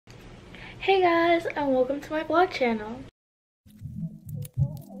Hey guys, and welcome to my vlog channel.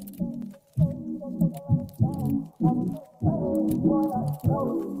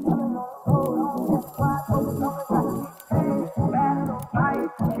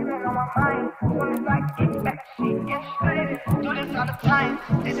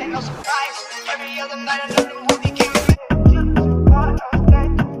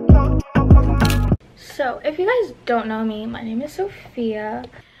 So, if you guys don't know me, my name is Sophia.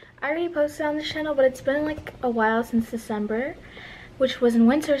 I already posted on the channel, but it's been like a while since December, which was in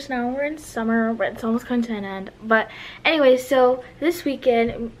winter, so now we're in summer, but it's almost coming to an end. But anyway, so this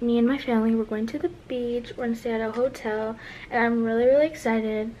weekend, me and my family, we're going to the beach. We're gonna stay at a hotel, and I'm really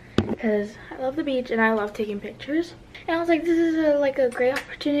excited because I love the beach and I love taking pictures. And I was like, this is a great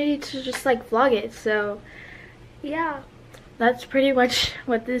opportunity to just like vlog it. So yeah, that's pretty much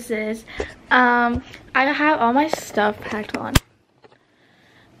what this is. I have all my stuff packed on.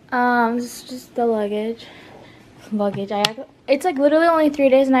 This is just the luggage. It's like literally only 3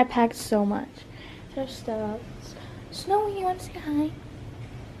 days and I packed so much. So stuff. Snowy, you want to say hi?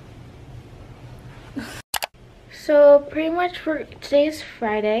 So pretty much today is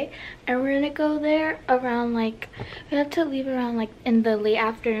Friday and we're gonna go there around we have to leave around in the late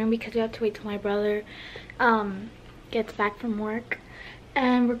afternoon because we have to wait till my brother gets back from work.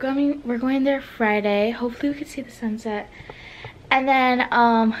 And we're going there Friday. Hopefully we can see the sunset. And then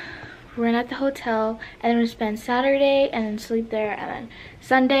we're at the hotel and then we're gonna spend Saturday and then sleep there and then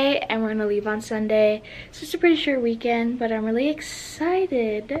Sunday, and we're gonna leave on Sunday. So it's a pretty short weekend, but I'm really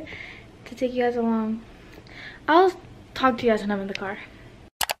excited to take you guys along. I'll talk to you guys when I'm in the car.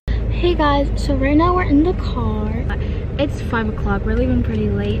 Hey guys, so right now we're in the car. It's 5 o'clock, we're leaving pretty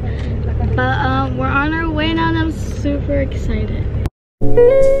late. But we're on our way now and I'm super excited.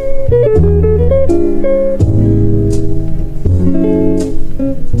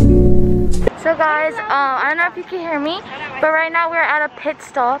 So guys, I don't know if you can hear me, but right now we're at a pit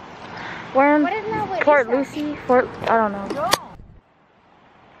stop. We're in Fort Lucy, I don't know.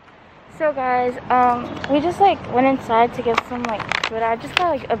 So guys, we just went inside to get some food. I just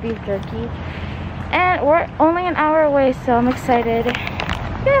got a beef jerky. And we're only an hour away, so I'm excited.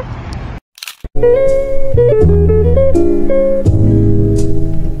 Yeah.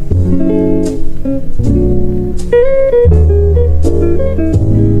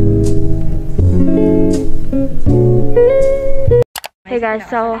 Hey guys,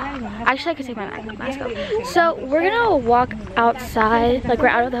 so actually I could take my mask off. So we're gonna walk outside, we're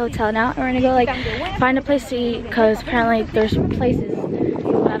out of the hotel now, and we're gonna go find a place to eat because apparently there's places,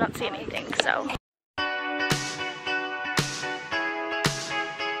 but I don't see anything. So.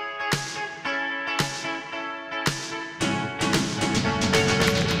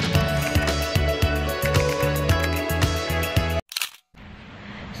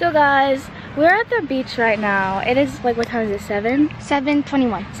 So guys, we're at the beach right now. It is what time is it?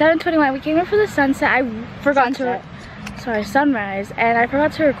 7:21. 7:21. We came here for the sunset. I forgot sunrise, and I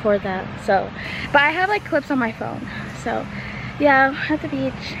forgot to record that. So, but I have clips on my phone. So, yeah, we're at the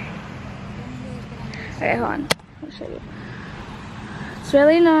beach. Okay, hold on. I'll show you. It's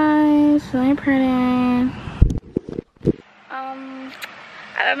really nice, really pretty.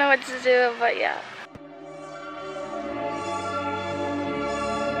 I don't know what to do, but yeah.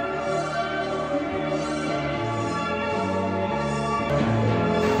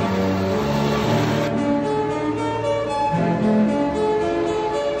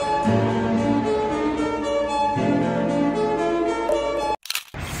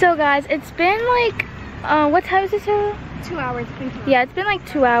 So guys, it's been what time is it till? 2 hours. Yeah, it's been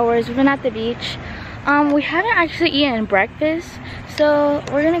 2 hours. We've been at the beach. We haven't actually eaten breakfast, so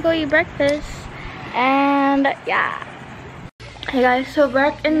we're gonna go eat breakfast. And yeah. Hey guys, so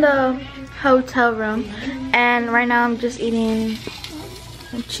we're back in the hotel room, and right now I'm just eating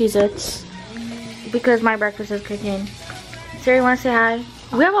Cheez-Its because my breakfast is cooking. Siri, wanna say hi?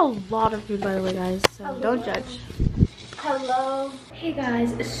 We have a lot of food, by the way, guys, so don't judge. Hello. Hey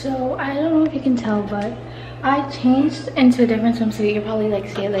guys, so I don't know if you can tell, but I changed into a different swimsuit. You'll probably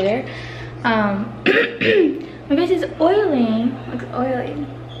see it later. My face is oily. Looks oily.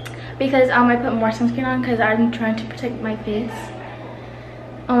 Because I put more sunscreen on because I'm trying to protect my face.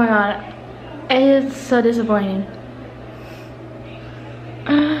 Oh my god. It is so disappointing.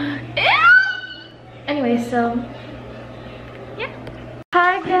 Anyway, so yeah.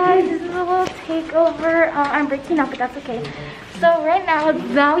 Hi guys, this is a little takeover. I'm breaking up, but that's okay. So right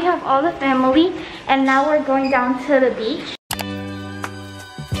now we have all the family, and now we're going down to the beach.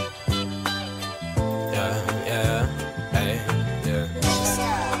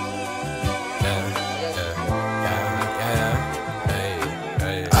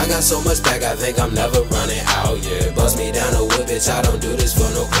 I got so much back, I think I'm never running out, yeah. Bust me down a whip, bitch, I don't do this for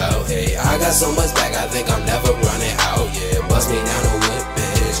no clout, hey. I got so much back, I think I'm never running out, yeah. Bust me down a whip,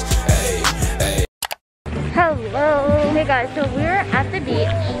 bitch, hey, hey. Hello, hey guys, so we're at the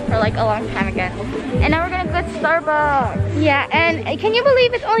beach for like a long time again, and now we're gonna go to Starbucks. Yeah, and can you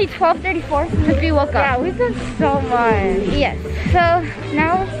believe it's only 12:34 since we woke up? Yeah, we've done so much. Yes, so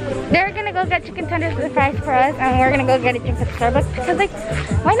now they're gonna go get chicken tenders with fries for us, and we're gonna go get a drink at Starbucks because, like,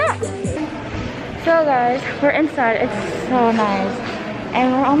 why not? So guys, we're inside. It's so nice,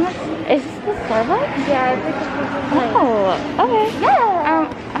 and we're almost. Is this the Starbucks? Yeah, it's like. Oh, okay. Yeah.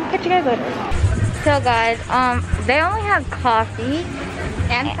 I'll catch you guys later. So guys, they only have coffee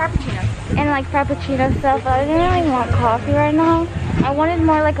and frappuccino and like frappuccino stuff, but I didn't really want coffee right now. I wanted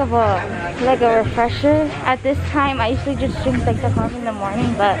more like of a refresher. At this time, I usually just drink like the coffee in the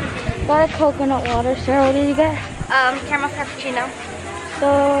morning, but got a coconut water. Sarah, what did you get? Caramel frappuccino. So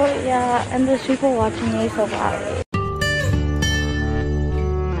yeah, and there's people watching me so bad.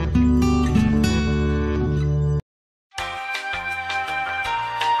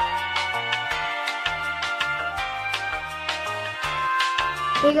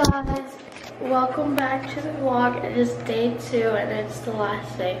 Hey guys, welcome back to the vlog. It is day 2 and it's the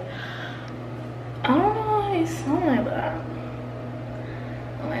last day. I don't know why I sound like that.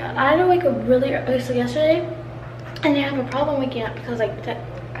 Oh my god, I had to wake up really early. So yesterday, and I have a problem waking up because like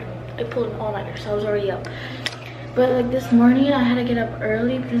I pulled an all-nighter, so I was already up. But like this morning, I had to get up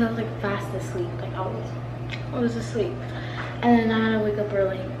early because I was like fast asleep. Like I was asleep, and then I had to wake up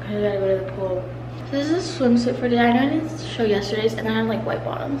early because I gotta go to the pool. This is a swimsuit for today. I know I didn't show yesterday's, and I had like white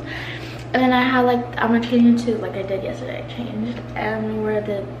bottoms, and then I had like, I'm gonna change into like I did yesterday. I changed, and where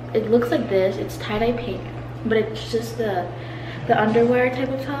it looks like this. It's tie-dye pink, but it's just the underwear type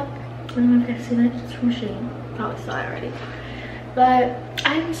of top. I don't know if you guys seen it. It's from Shein. Probably saw it already. But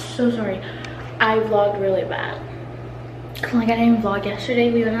I'm so sorry. I vlogged really bad. Like I didn't vlog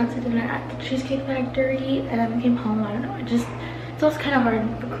yesterday. We went out to dinner at the Cheesecake Factory, and then we came home. I don't know. It was kind of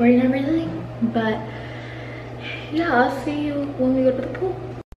hard recording everything. But yeah, I'll see you when we go to the pool.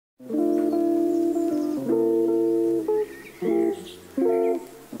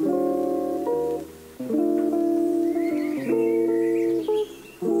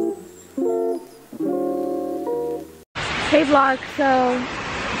 Hey vlog, so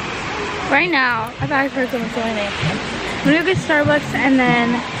right now, I thought I heard someone say my name. We're gonna go to Starbucks, and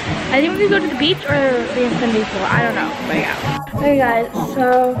then I think we go to the beach or the infinity pool. I don't know, but yeah. Hey guys,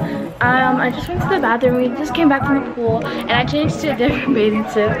 so I just went to the bathroom. We just came back from the pool, and I changed to a different bathing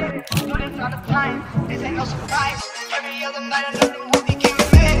suit.